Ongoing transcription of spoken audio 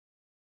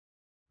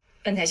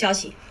本台消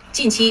息，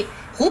近期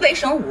湖北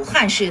省武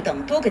汉市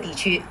等多个地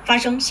区发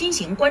生新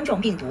型冠状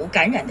病毒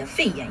感染的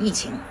肺炎疫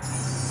情。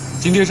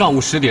今天上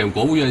午10点，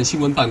国务院新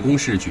闻办公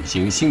室举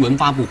行新闻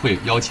发布会，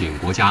邀请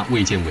国家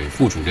卫健委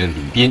副主任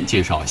李斌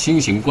介绍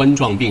新型冠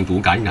状病毒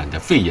感染的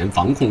肺炎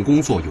防控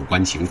工作有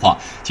关情况。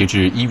截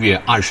至1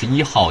月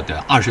21号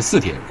的24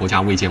点，国家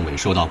卫健委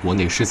收到国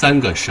内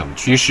13个省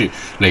区市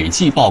累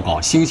计报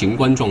告新型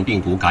冠状病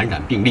毒感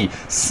染病例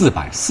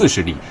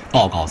440例，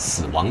报告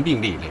死亡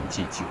病例累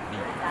计9例。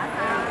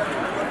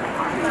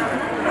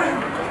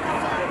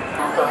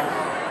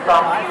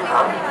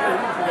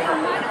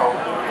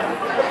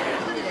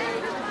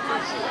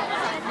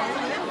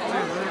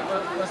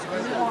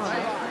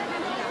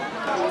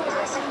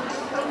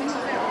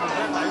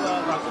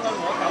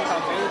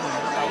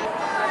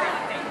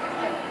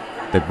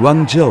The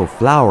Guangzhou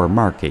flower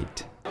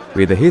market,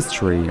 with a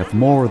history of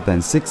more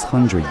than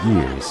 600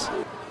 years,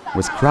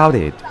 was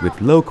crowded with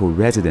local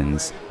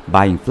residents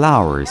buying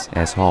flowers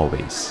as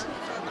always.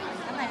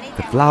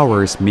 The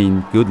flowers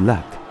mean good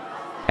luck,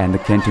 and the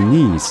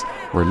Cantonese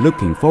were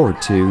looking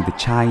forward to the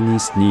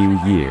Chinese New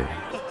Year.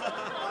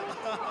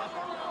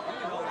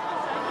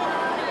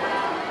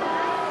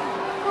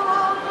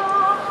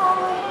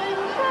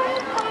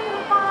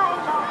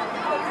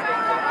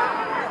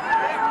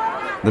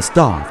 The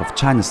staff of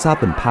China's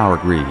Southern Power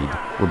Grid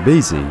were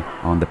busy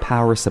on the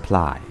power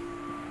supply.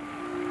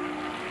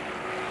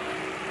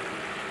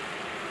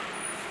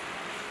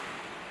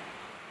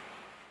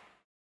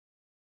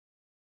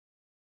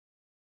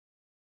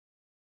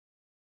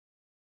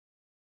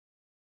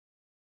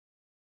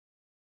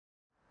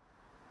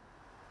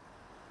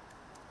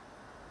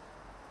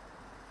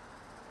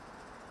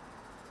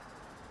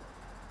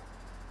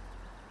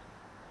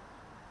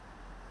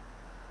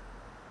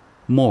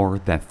 More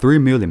than 3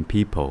 million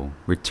people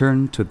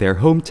returned to their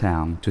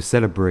hometown to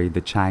celebrate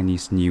the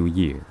Chinese New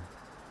Year.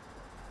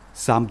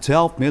 Some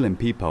 12 million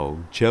people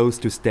chose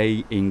to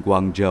stay in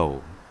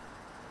Guangzhou.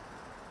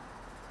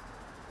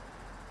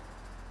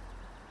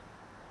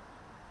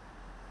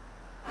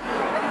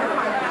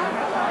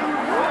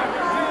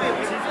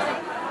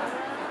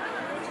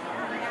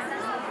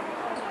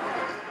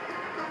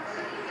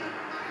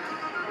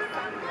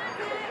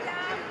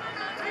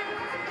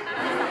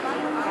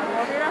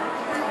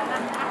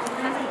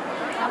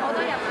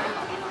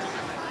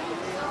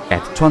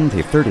 At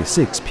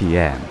 20:36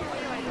 p.m.,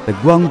 the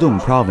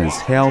Guangdong Province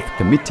Health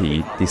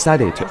Committee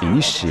decided to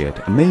initiate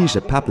a major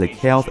public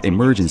health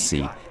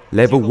emergency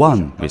Level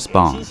 1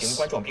 response. 新型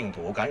冠状病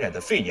毒感染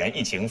的肺炎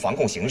疫情防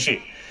控形势，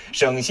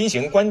省新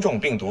型冠状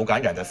病毒感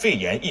染的肺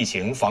炎疫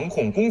情防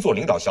控工作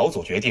领导小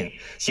组决定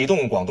启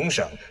动广东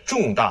省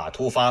重大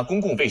突发公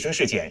共卫生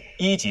事件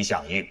1级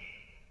响应。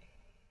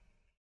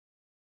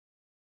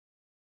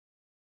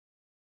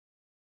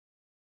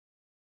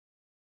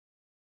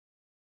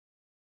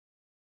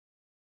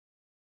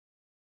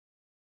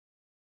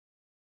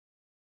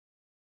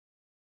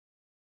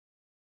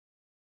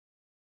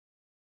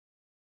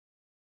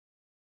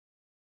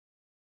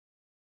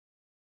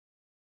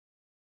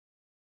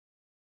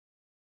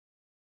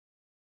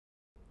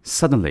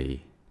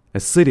Suddenly, a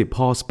city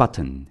pause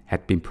button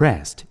had been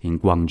pressed in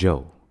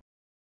Guangzhou.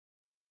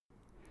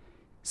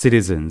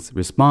 Citizens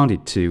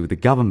responded to the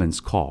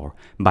government's call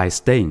by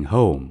staying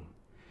home.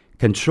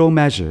 Control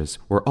measures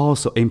were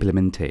also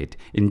implemented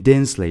in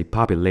densely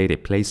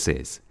populated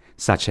places,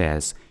 such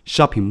as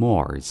shopping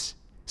malls,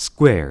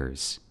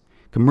 squares,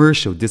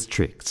 commercial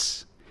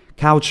districts,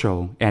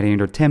 cultural and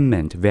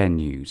entertainment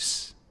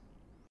venues.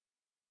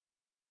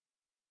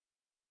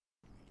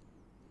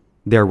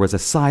 There was a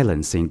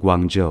silence in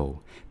Guangzhou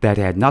that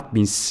had not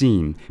been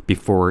seen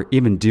before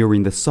even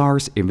during the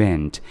SARS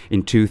event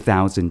in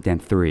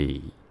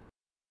 2003.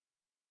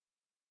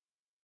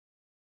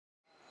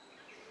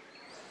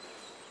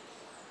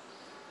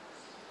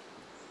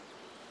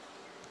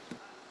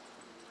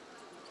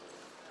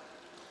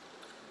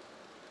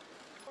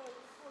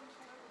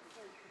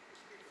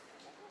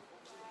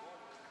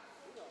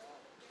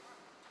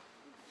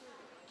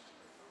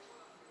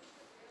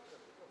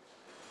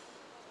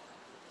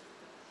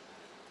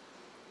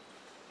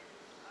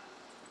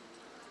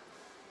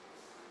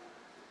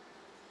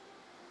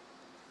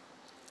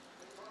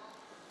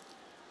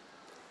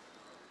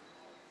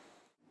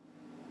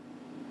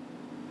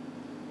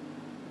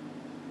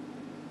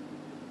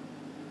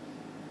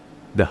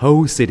 The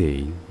whole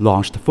city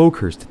launched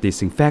focused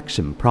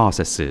disinfection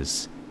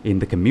processes in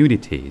the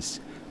communities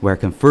where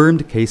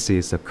confirmed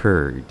cases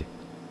occurred.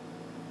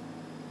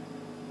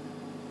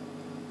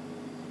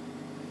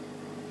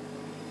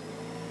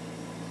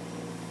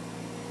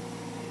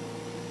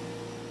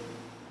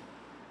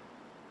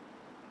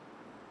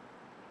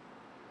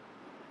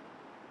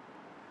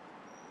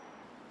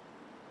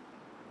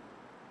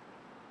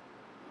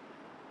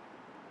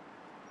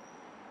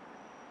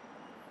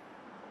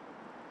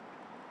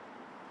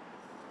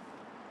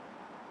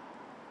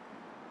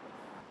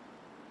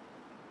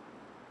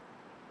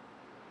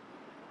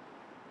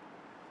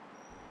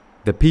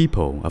 The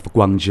people of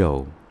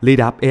Guangzhou lit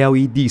up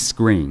LED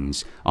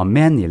screens on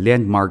many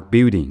landmark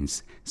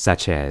buildings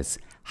such as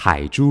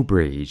Haizhu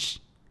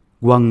Bridge,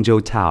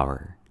 Guangzhou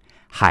Tower,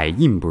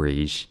 Haiyin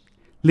Bridge,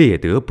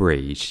 Liede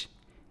Bridge,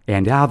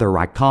 and other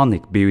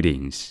iconic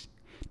buildings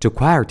to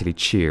quietly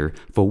cheer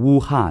for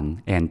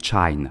Wuhan and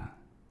China.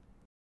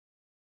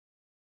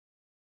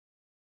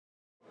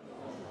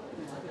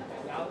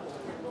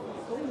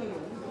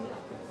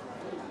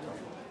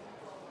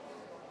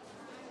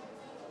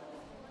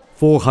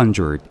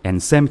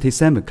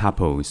 "477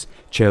 couples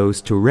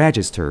chose to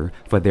register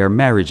for their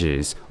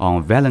marriages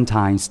on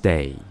Valentine's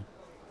Day.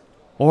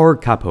 All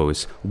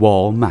couples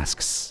wore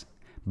masks,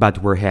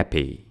 but were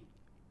happy."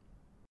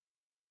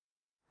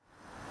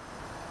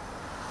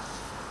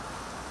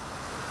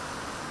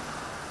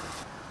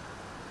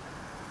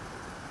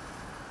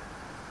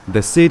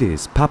 The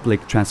city's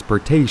public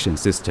transportation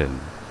system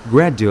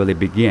gradually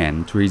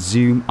began to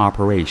resume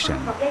operation.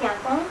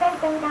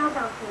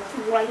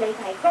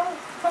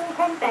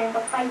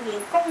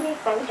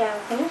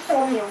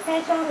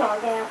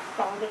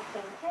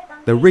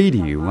 The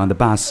radio on the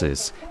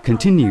buses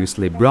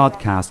continuously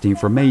broadcast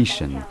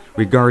information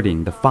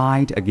regarding the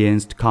fight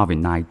against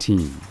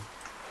COVID-19,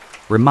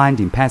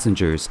 reminding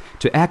passengers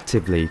to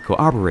actively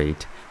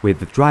cooperate with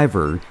the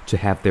driver to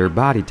have their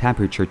body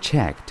temperature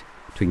checked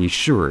to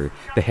ensure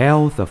the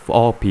health of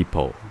all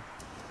people.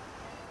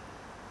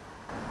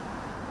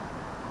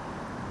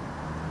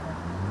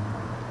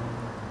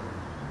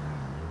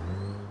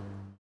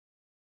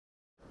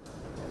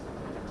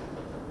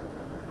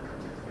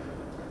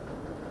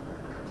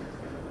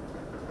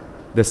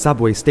 The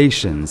subway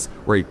stations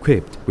were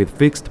equipped with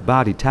fixed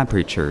body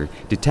temperature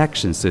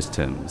detection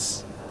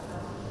systems,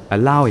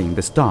 allowing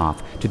the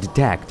staff to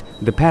detect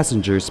the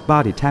passenger's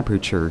body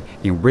temperature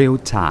in real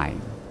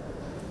time,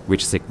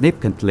 which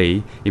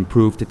significantly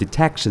improved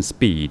detection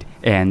speed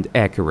and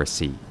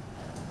accuracy.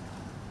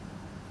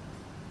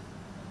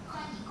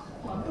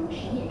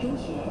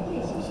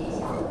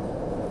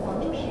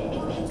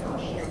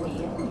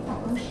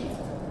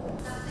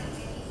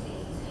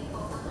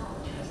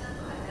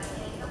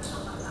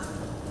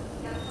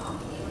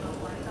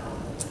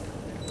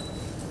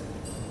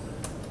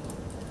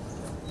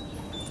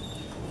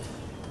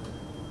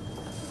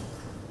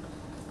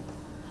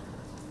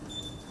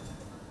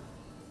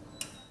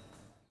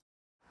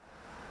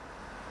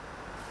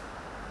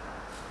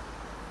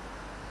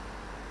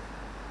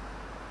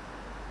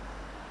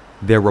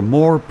 There were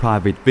more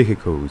private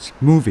vehicles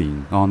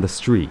moving on the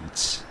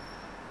streets.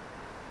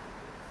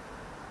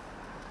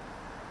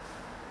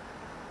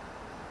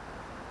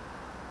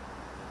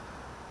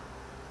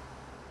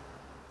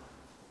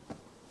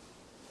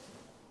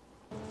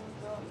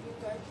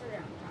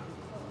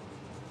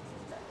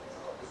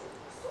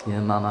 "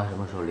您妈妈什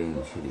么时候领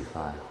你去理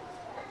发呀？""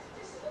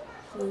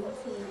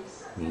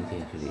明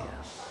天去理啊。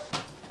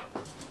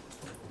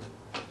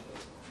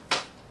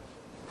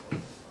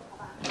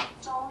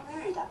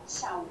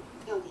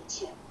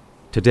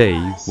""Today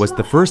was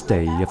the first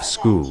day of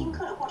school.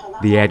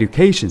 The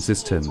education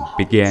system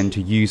began to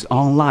use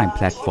online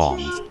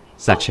platforms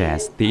such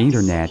as the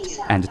internet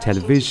and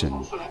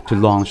television to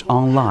launch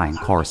online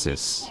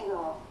courses.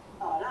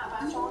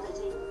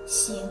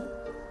 形、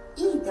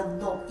意等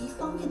某一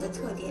方面的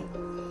特点，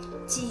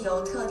既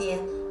有特点，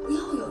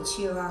又有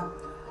趣味，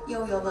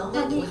又有文化内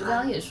涵。那你刚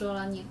刚也说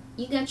了，你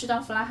应该知道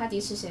弗拉哈迪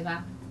是谁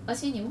吧？而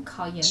且你们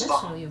考研的时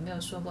候有没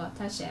有说过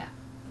他谁啊？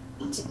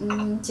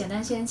简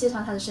单先介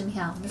绍他的生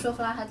平啊。我们说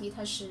弗拉哈迪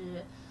他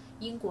是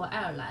英国爱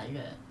尔兰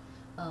人，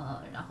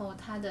然后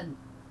他的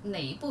哪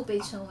一部被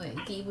称为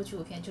第一部纪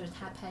录片，就是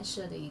他拍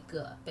摄的一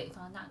个北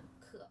方纳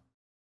克。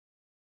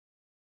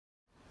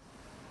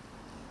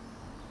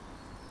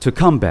To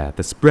combat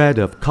the spread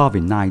of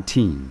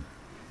COVID-19,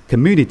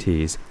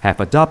 communities have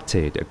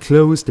adopted a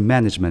closed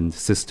management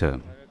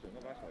system.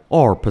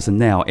 All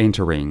personnel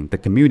entering the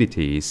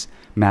communities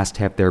must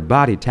have their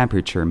body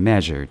temperature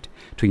measured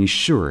to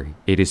ensure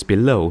it is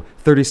below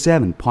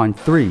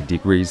 37.3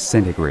 degrees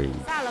centigrade.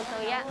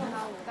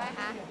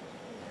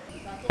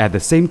 At the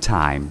same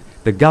time,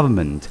 the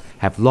government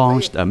have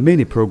launched a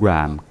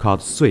mini-program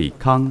called Sui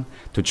Kang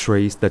to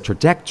trace the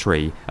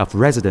trajectory of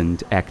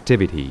resident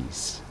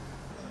activities.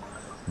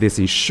 This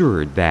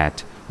ensured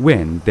that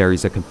when there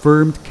is a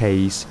confirmed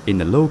case in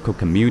the local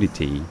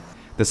community,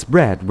 the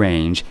spread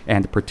range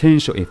and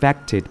potential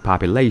affected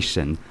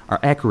population are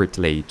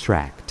accurately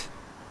tracked.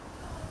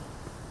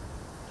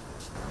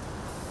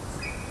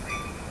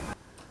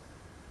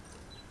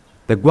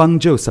 The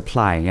Guangzhou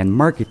Supply and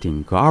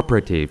Marketing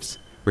Cooperatives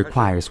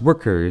requires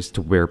workers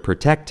to wear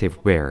protective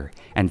wear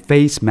and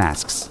face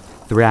masks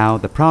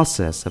throughout the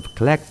process of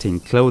collecting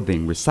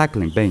clothing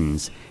recycling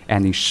bins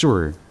and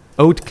ensure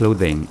old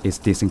clothing is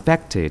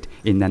disinfected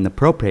in an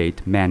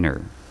appropriate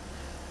manner.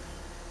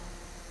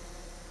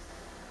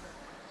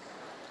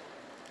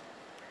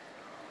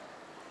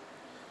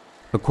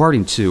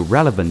 According to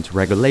relevant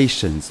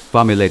regulations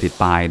formulated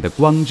by the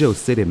Guangzhou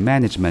City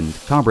Management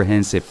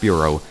Comprehensive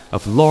Bureau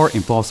of Law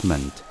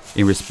Enforcement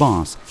in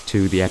response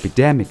to the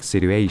epidemic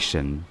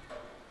situation,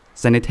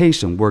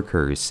 sanitation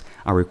workers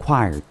are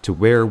required to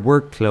wear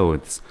work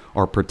clothes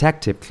or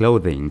protective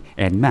clothing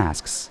and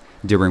masks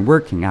during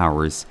working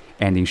hours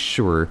and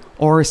ensure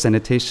all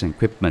sanitation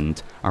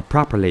equipment are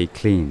properly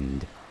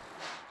cleaned.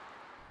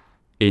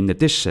 In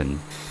addition,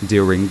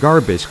 during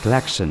garbage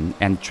collection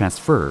and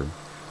transfer,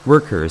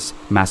 workers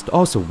must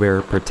also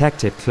wear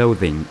protective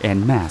clothing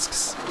and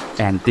masks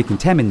and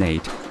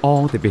decontaminate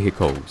all the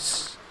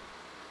vehicles.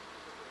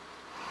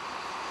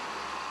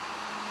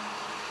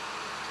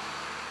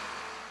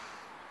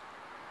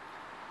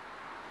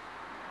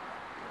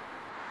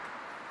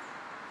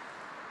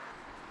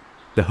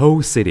 The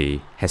whole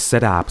city has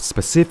set up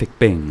specific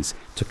bins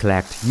to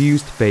collect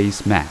used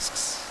face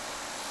masks.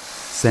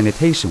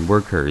 Sanitation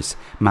workers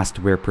must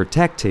wear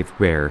protective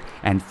wear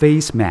and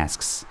face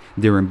masks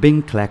during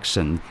bin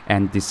collection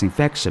and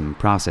disinfection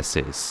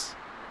processes.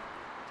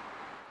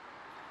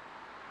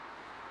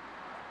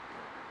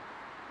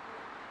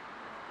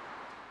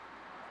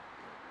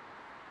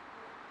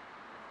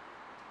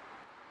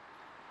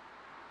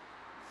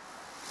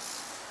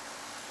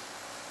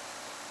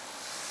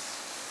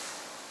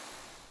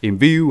 In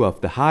view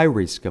of the high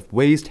risk of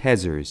waste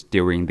hazards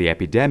during the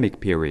epidemic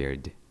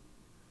period,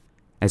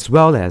 as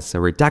well as a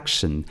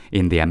reduction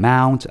in the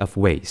amount of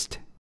waste,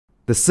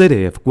 the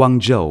city of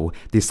Guangzhou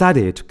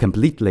decided to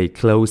completely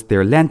close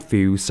their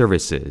landfill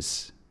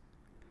services.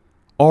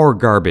 All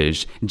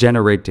garbage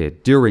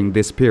generated during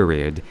this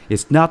period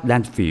is not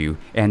landfill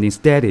and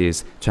instead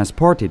is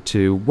transported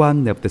to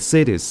one of the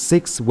city's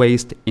 6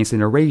 waste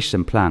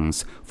incineration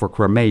plants for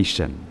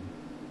cremation.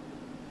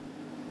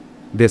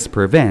 This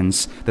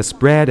prevents the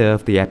spread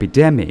of the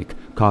epidemic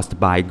caused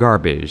by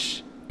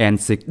garbage and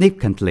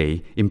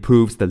significantly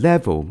improves the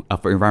level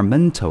of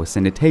environmental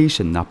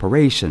sanitation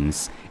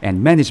operations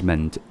and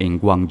management in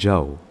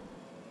Guangzhou.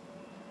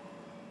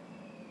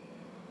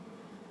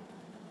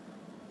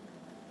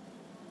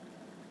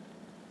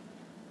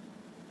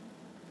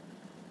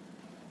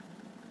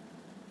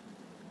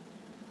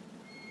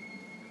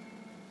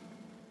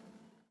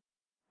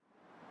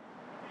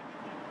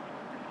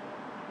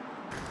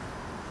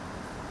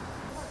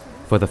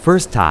 For the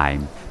first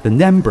time, the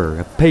number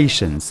of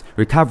patients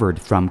recovered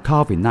from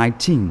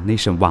COVID-19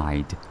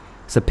 nationwide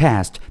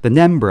surpassed the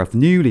number of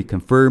newly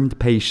confirmed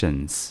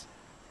patients.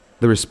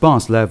 The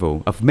response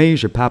level of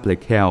major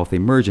public health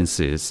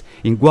emergencies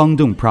in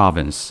Guangdong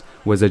province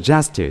was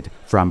adjusted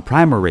from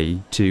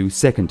primary to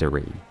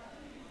secondary.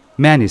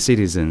 Many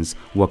citizens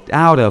walked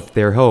out of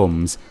their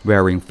homes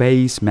wearing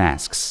face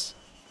masks.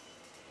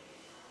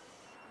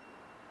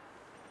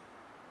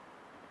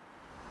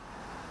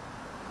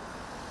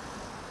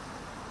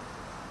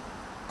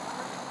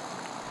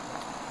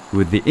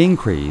 With the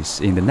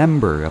increase in the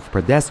number of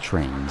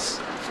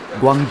pedestrians,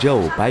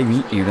 Guangzhou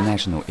Baiyun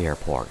International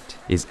Airport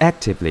is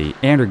actively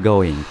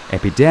undergoing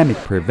epidemic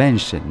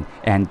prevention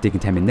and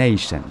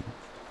decontamination.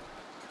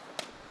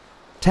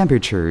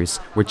 Temperatures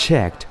were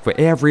checked for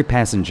every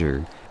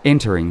passenger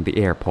entering the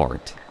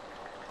airport,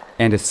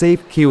 and a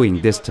safe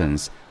queuing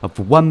distance of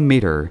 1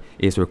 meter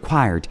is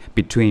required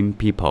between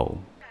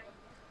people.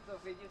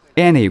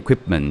 Any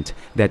equipment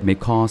that may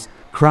cause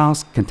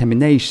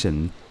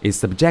cross-contamination is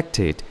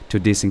subjected to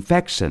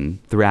disinfection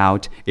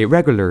throughout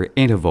irregular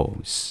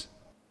intervals.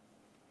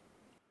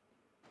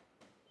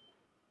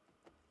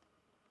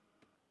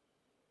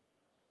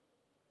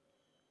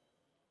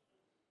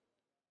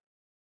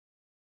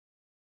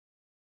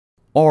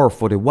 All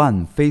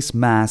 41 face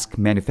mask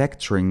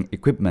manufacturing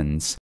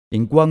equipments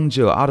in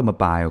Guangzhou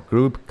Automobile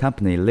Group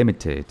Company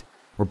Limited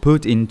were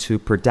put into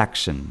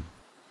production.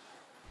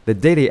 The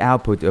daily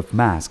output of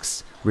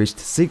masks reached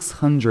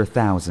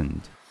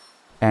 600,000,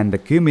 and the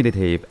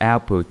cumulative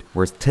output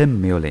was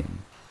 10 million.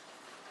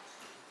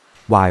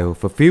 While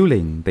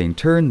fulfilling the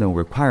internal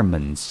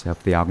requirements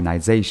of the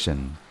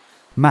organization,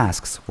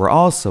 masks were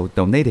also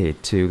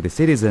donated to the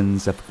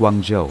citizens of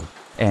Guangzhou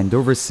and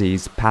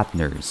overseas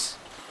partners.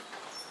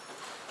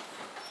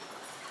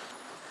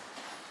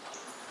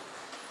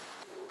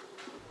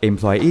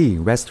 Employee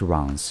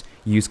restaurants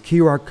use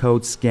QR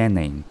code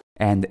scanning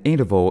and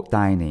interval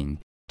dining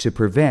to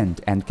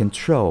prevent and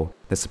control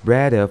the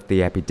spread of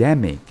the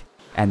epidemic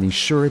and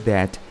ensure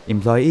that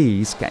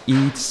employees can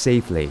eat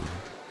safely.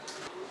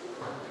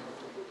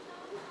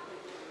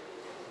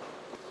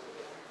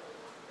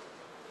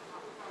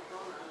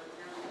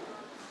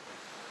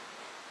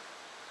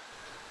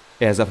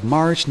 As of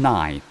March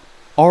 9th,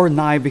 all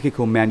 9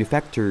 vehicle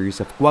manufacturers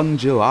of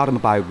Guangzhou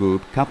Automobile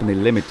Group Company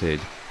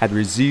Limited had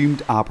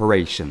resumed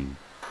operation,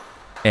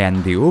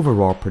 and the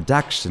overall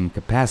production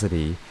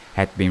capacity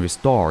had been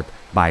restored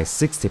by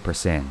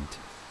 60%.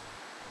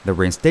 The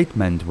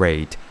reinstatement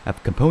rate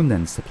of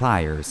component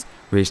suppliers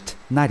reached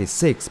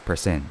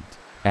 96%,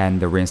 and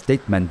the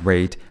reinstatement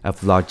rate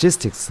of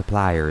logistics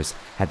suppliers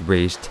had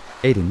reached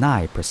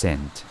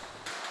 89%.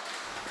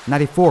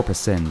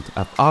 94%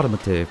 of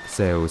automotive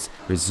sales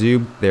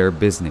resumed their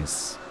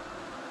business.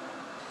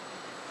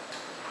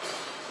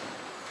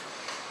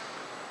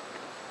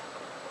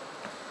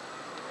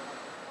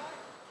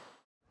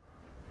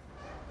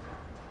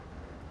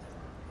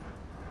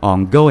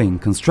 Ongoing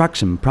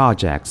construction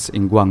projects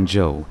in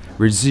Guangzhou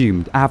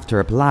resumed after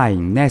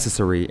applying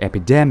necessary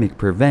epidemic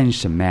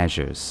prevention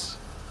measures.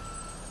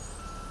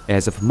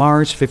 as of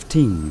March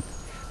 15th,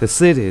 the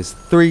city's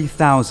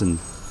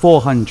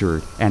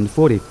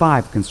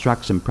 3,445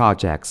 construction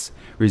projects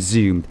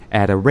resumed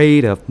at a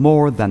rate of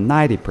more than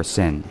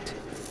 90%,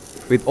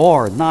 with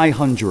all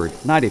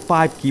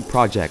 995 key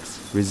projects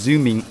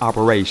resuming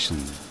operation.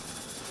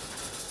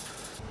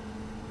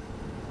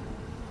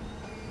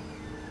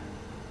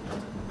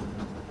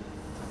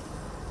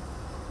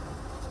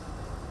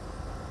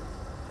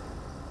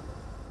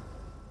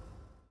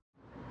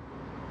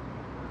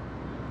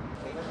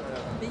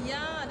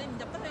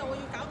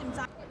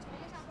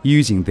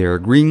 Using their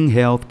Green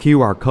Health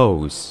QR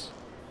codes,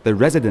 the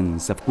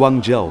residents of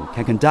Guangzhou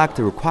can conduct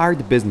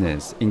required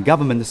business in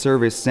government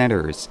service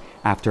centers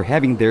after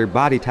having their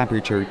body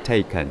temperature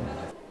taken.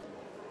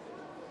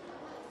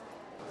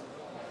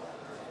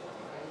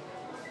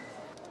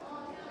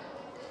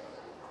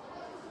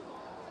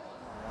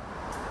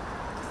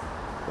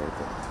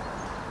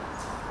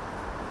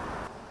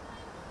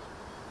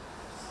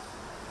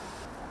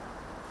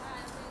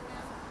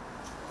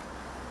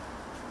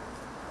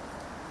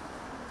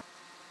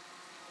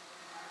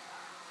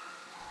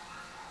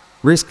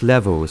 Risk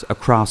levels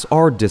across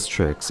all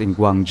districts in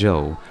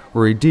Guangzhou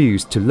were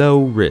reduced to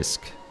low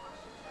risk.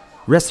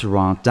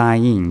 Restaurant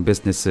dine-in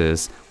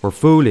businesses were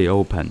fully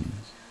open.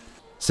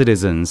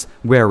 Citizens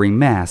wearing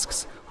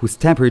masks whose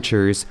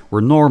temperatures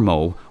were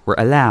normal were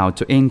allowed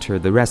to enter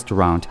the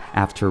restaurant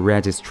after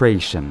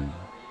registration.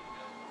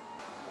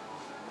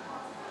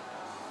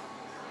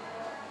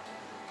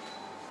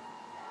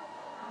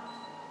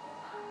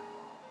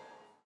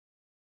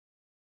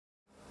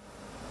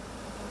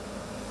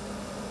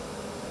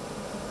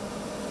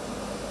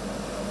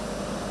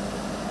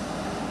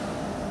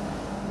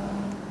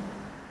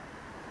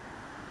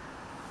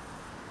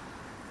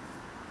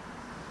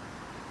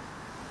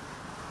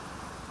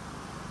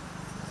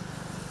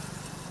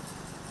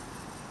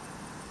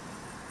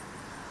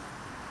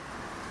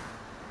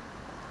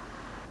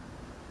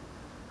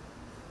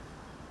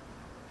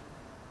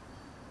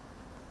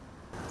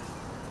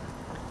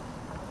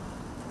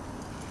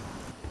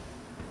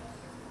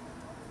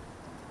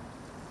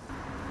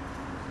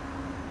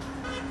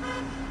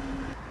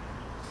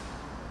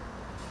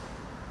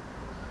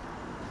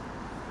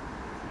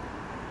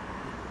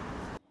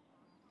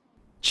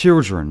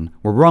 Children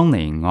were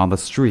running on the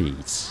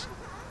streets.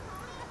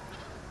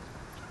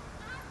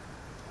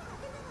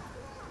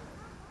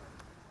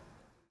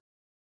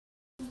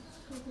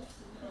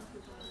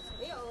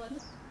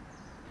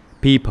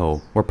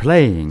 People were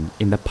playing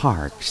in the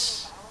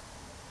parks.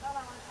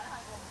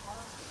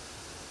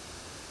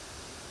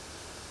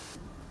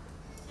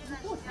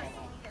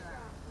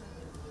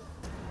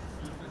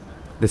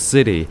 The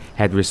city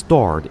had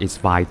restored its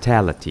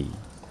vitality.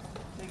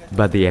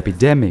 But the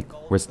epidemic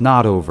was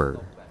not over.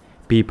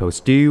 People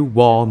still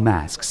wore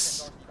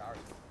masks.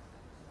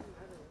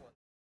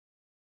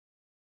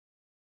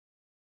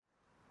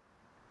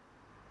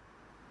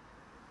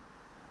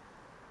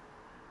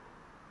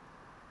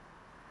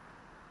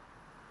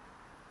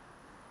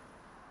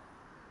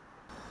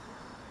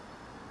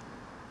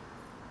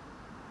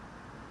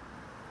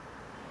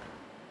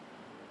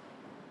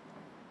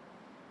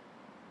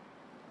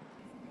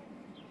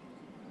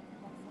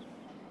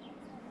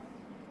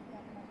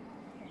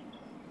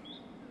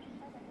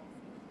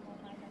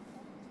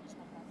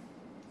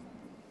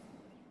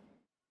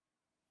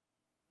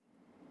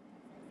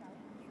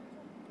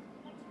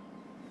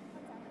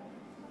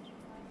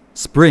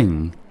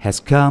 Spring has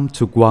come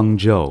to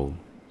Guangzhou.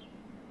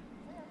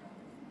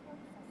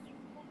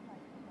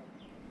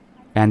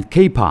 And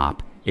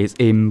K-pop is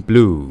in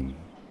bloom.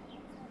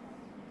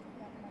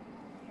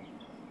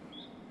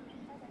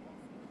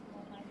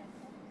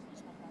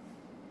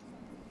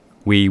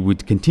 We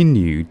would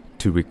continue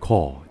to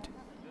record.